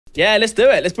Yeah, let's do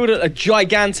it. Let's build a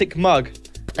gigantic mug.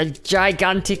 A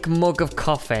gigantic mug of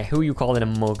coffee. Who are you calling a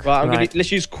mug? Right,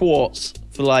 let's use quartz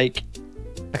for like.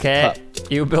 Okay, cup.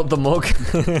 you built the mug.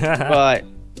 Right.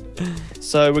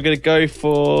 So we're gonna go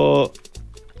for.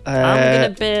 I'm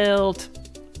gonna build.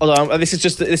 Hold on. This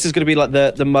is gonna be like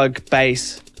the mug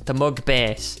base. The mug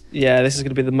base. Yeah, this is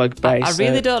gonna be the mug base. I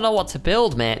really don't know what to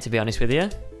build, mate. To be honest with you.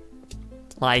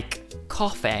 Like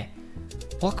coffee.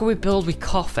 What can we build with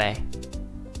coffee?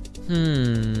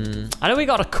 I know we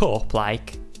got a cup,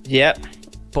 like. Yep.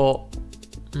 But.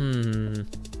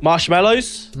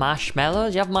 Marshmallows.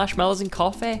 Marshmallows? You have marshmallows in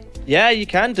coffee? Yeah, you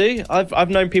can do. I've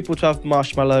known people to have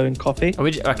marshmallow in coffee.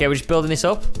 Okay, we're just building this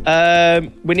up.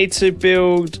 We need to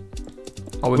build.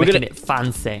 Oh, we're making it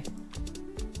fancy.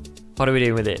 What are we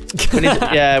doing with it? We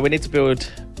need to build.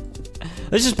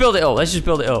 Let's just build it up.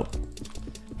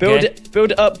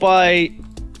 Build it up by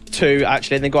 2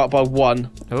 actually, and then go up by 1.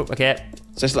 Oh, okay.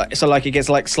 So it's like it gets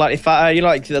like slightly fatter. You know,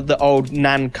 like the old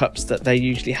nan cups that they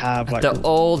usually have. Like the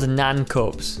old nan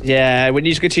cups. Yeah, when you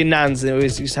used to go to your nans, they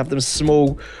always used to have them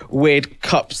small, weird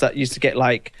cups that used to get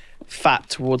like fat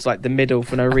towards like the middle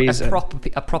for no reason. A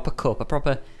proper cup, a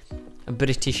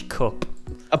British cup.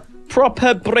 A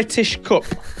proper British cup.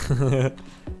 So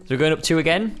we're going up 2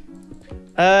 again.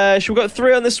 Should we go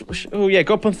 3 on this? Oh yeah,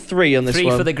 go up on 3 on this 3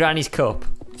 one. 3 for the granny's cup.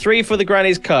 3 for the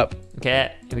granny's cup.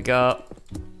 Okay, here we go.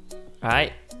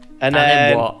 Right. And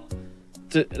then what?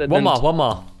 One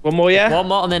more. One more, yeah? One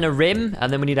more and then a rim,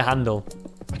 and then we need a handle.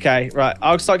 Okay, right.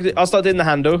 I'll start doing the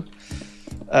handle.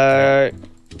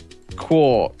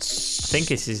 Quartz. I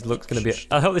think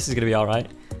I hope this is gonna be alright.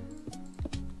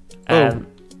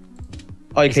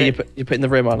 Okay, you're putting the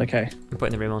rim on, okay. I'm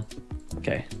putting the rim on.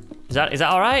 Okay. Is that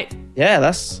alright? Yeah,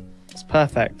 that's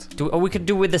perfect. We could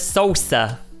do with the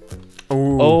salsa.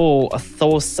 Ooh. Oh, a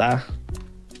salsa.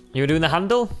 You were doing the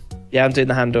handle? Yeah, I'm doing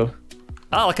the handle.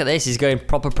 Oh, look at this. He's going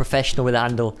proper professional with the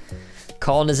handle.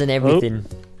 Corners and everything.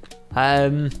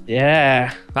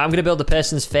 Yeah. I'm going to build the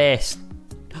person's face.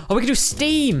 Oh, we can do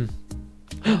steam.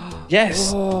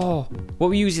 Yes. Oh, what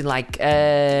are we using? Like,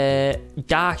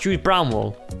 dark, should we use brown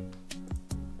wool?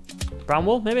 Brown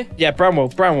wool, maybe? Yeah, brown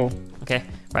wool. Okay,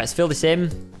 right, let's fill this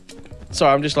in.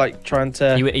 Sorry, I'm just like trying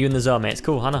to... Are you in the zone, mate? It's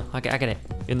cool, Hannah. I get it.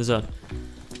 You're in the zone.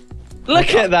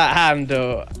 Look at that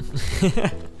handle.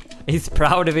 He's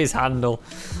proud of his handle.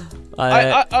 Look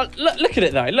at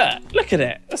it though. Look at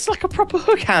it. It's like a proper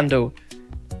hook handle.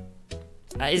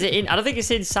 Is it in? I don't think it's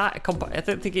inside. I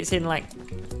don't think it's in like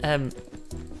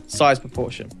size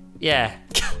proportion. Yeah.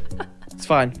 It's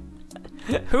fine.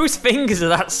 Whose fingers are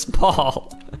that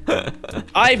small?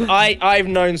 I've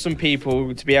known some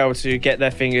people to be able to get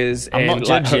their fingers in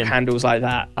like hook handles like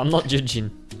that. I'm not judging.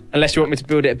 Unless you want me to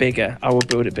build it bigger, I will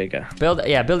build it bigger. Build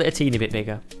it a teeny bit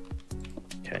bigger.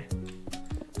 Okay.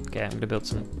 Okay, I'm gonna build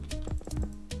some.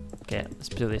 Okay, let's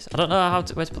do this. I don't know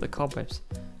where to put the cobwebs.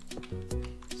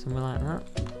 Somewhere like that.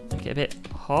 Make it a bit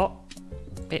hot.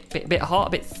 Bit hot, a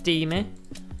bit steamy.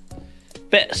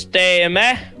 Bit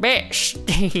steamy.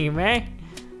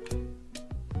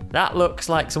 That looks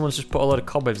like someone's just put a load of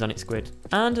cobwebs on it, Squid.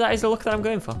 And that is the look that I'm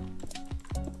going for.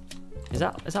 Is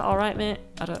that all right, mate?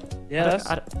 I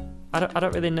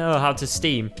don't really know how to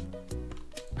steam.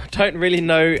 I don't really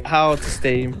know how to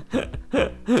steam.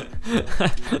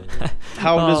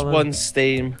 How does one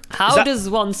steam? How does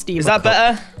one steam? Is that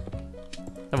better?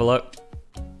 Have a look.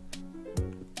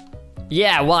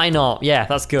 Yeah, why not? Yeah,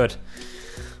 that's good.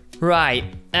 Right.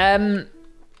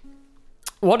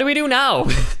 What do we do now?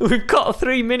 We've got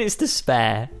 3 minutes to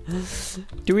spare.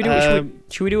 Do we do?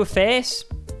 Should we do a face?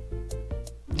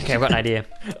 Okay, I've got an idea.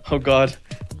 Oh God.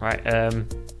 Right.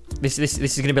 This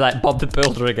is gonna be like Bob the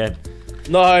Builder again.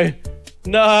 No.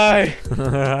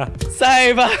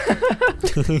 Save.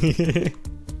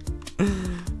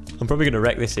 I'm probably gonna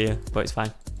wreck this here, but it's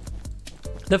fine.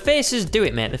 The faces do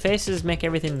it, mate. The faces make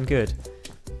everything good.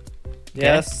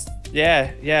 Yes.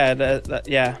 Yeah. Yeah.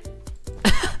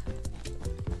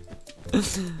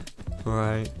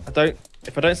 Right.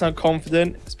 If I don't sound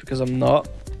confident, it's because I'm not.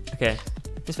 Okay.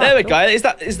 There we go.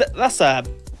 That's a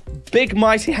big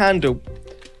mighty handle.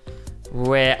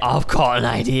 Wait, I've got an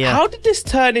idea. How did this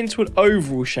turn into an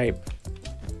oval shape?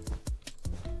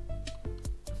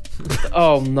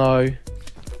 Oh no.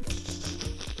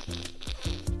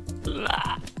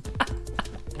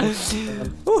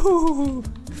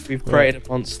 We've created a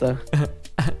monster.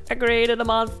 I created a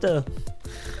monster.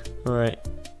 Alright.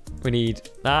 We need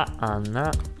that and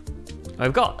that.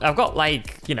 I've got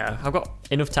like, you know, I've got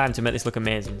enough time to make this look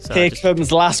amazing. So Here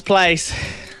comes last place.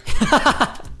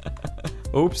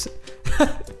 Oops.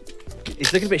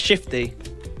 He's looking a bit shifty.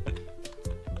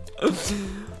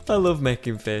 I love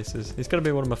making faces. It's gonna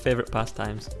be one of my favourite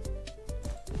pastimes.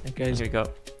 Okay. Here we go.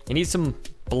 You need some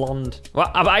blonde. Well,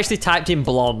 I've actually typed in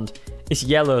blonde. It's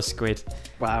yellow squid.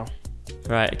 Wow.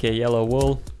 Right, okay, yellow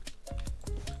wool.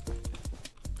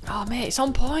 Oh, mate, it's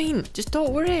on point. Just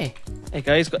don't worry. There you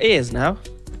go, he's got ears now.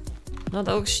 No,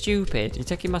 that looks stupid. You're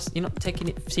not taking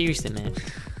it seriously, mate.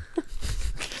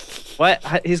 What?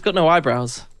 He's got no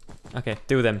eyebrows. Okay,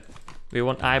 do them. We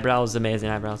want eyebrows, amazing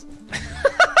eyebrows.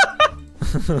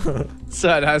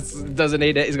 So doesn't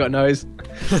need it. He's got a nose.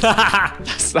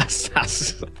 That's.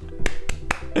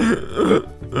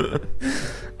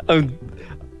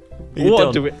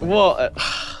 What do we? What?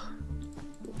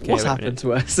 Okay, What's happened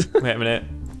to us? Wait a minute.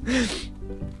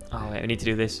 Oh wait, we need to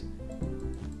do this.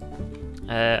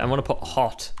 I want to put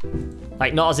hot,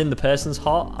 like not as in the person's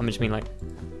hot. I just mean like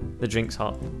the drink's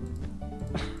hot.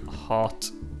 Hot.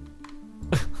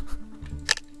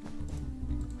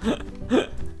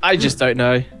 I just don't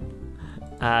know.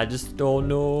 I just don't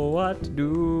know what to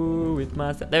do with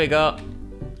myself. There we go.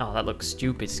 Oh, that looks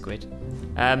stupid, squid.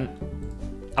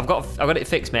 I've got it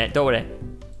fixed, mate. Don't worry.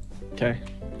 Okay.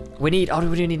 We need. Oh, what do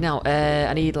we need now?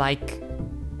 I need like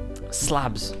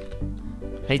slabs.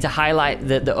 I need to highlight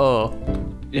the O.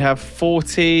 You have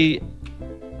 40. Can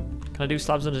I do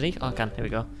slabs underneath? Oh, I can. Here we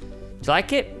go. Do you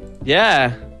like it?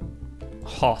 Yeah.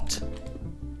 Hot.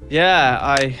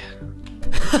 Yeah.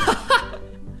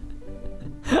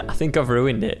 I think I've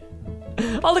ruined it.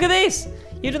 Oh, look at this!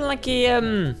 You've done like a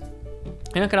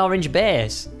like an orange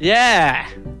base. Yeah.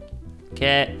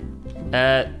 Okay.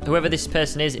 Whoever this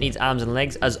person is, it needs arms and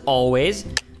legs, as always.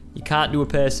 You can't do a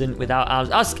person without arms.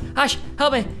 Ash,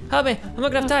 help me, help me. I'm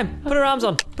not gonna have time. Put her arms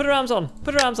on, put her arms on,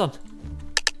 put her arms on.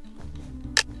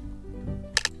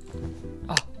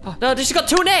 Oh no, she's got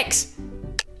 2 necks.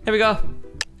 Here we go.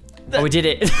 Oh, we did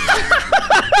it.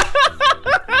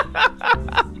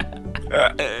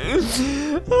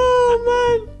 Oh,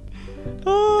 man.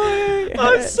 Oh,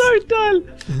 I'm so done.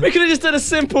 We could have just done a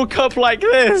simple cup like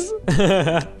this.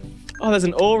 Oh, there's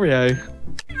an Oreo.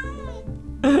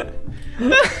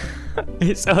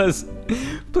 It's us.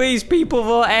 Please, people,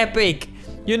 vote epic.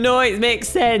 You know it makes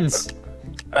sense.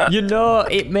 You know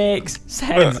it makes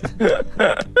sense.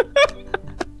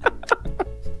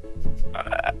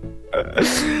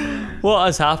 What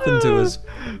has happened to us?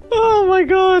 Oh my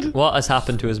god. What has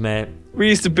happened to us, mate? We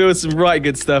used to build some right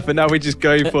good stuff, and now we just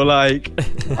go for like,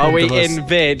 are we in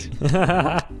vid? Wait,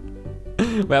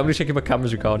 I'm just checking my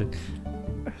camera's recording.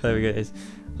 There we go, it is.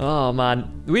 Oh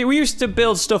man, we used to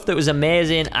build stuff that was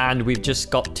amazing, and we've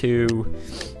just got to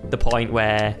the point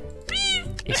where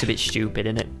it's a bit stupid,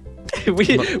 isn't it?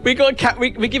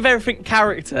 we give everything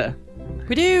character.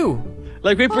 We do.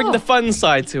 Like we bring the fun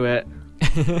side to it.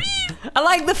 I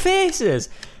like the faces.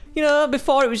 You know,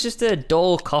 before it was just a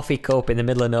dull coffee cup in the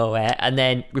middle of nowhere, and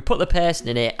then we put the person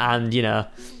in it, and you know,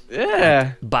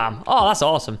 yeah, bam. Oh, that's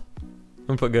awesome.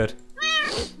 I'm put good.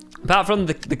 Apart from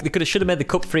they should have made the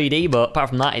cup 3D, but apart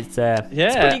from that, it's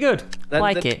pretty good. I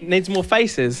like it. Needs more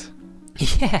faces.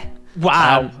 Yeah.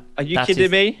 Wow. Are you kidding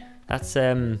me? That's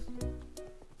I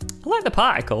like the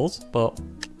particles, but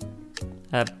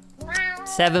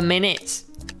 7 minutes.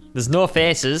 There's no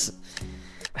faces.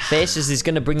 Faces is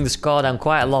going to bring the score down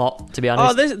quite a lot, to be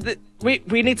honest. Oh, we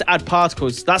need to add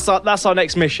particles. That's our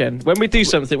next mission. When we do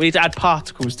something, we need to add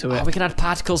particles to it. Oh, we can add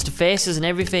particles to faces and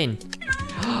everything.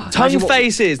 Tongue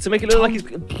faces to make it look like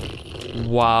it's...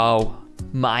 Wow.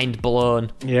 Mind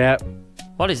blown. Yeah.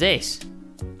 What is this?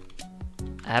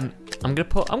 I'm gonna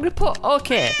put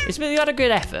okay. It's really got a good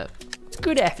effort. It's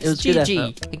good effort. It's GG. Good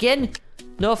effort. Again,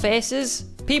 no faces.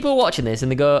 People watching this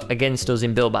and they go against us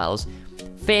in build battles.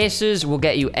 Faces will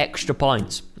get you extra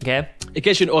points, okay? It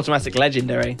gets you an automatic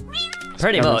legendary.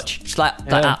 Pretty much. Just like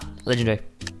that. Legendary.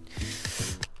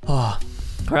 Oh.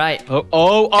 Right. Oh.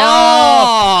 Look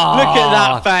at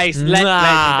that face.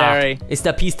 Legendary. It's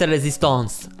the piece de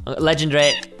resistance.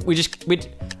 Legendary.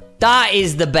 That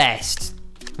is the best.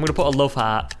 I'm going to put a love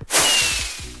heart.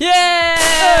 Yay!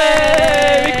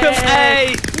 Hey, become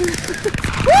 8.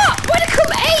 What? Why did it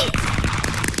come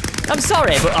 8? I'm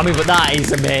sorry, but that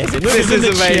is amazing. Look, this is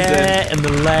amazing. Chair and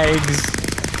the legs.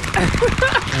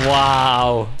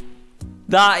 Wow.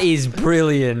 That is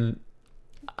brilliant.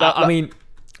 I mean,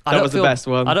 that was the best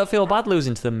one. I don't feel bad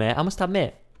losing to them, mate. I must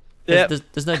admit.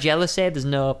 There's no jealousy. There's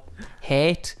no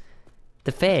hate.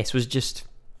 The face was just...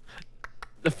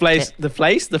 The face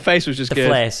was just good.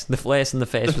 The face and the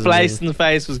face was amazing. And the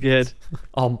face was good.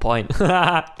 On point.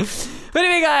 But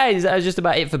anyway, guys, that was just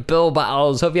about it for Build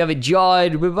Battles. Hope you have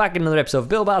enjoyed. We'll be back in another episode of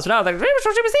Build Battles. For now, thanks very much for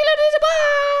watching. See you later.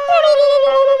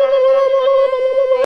 Bye!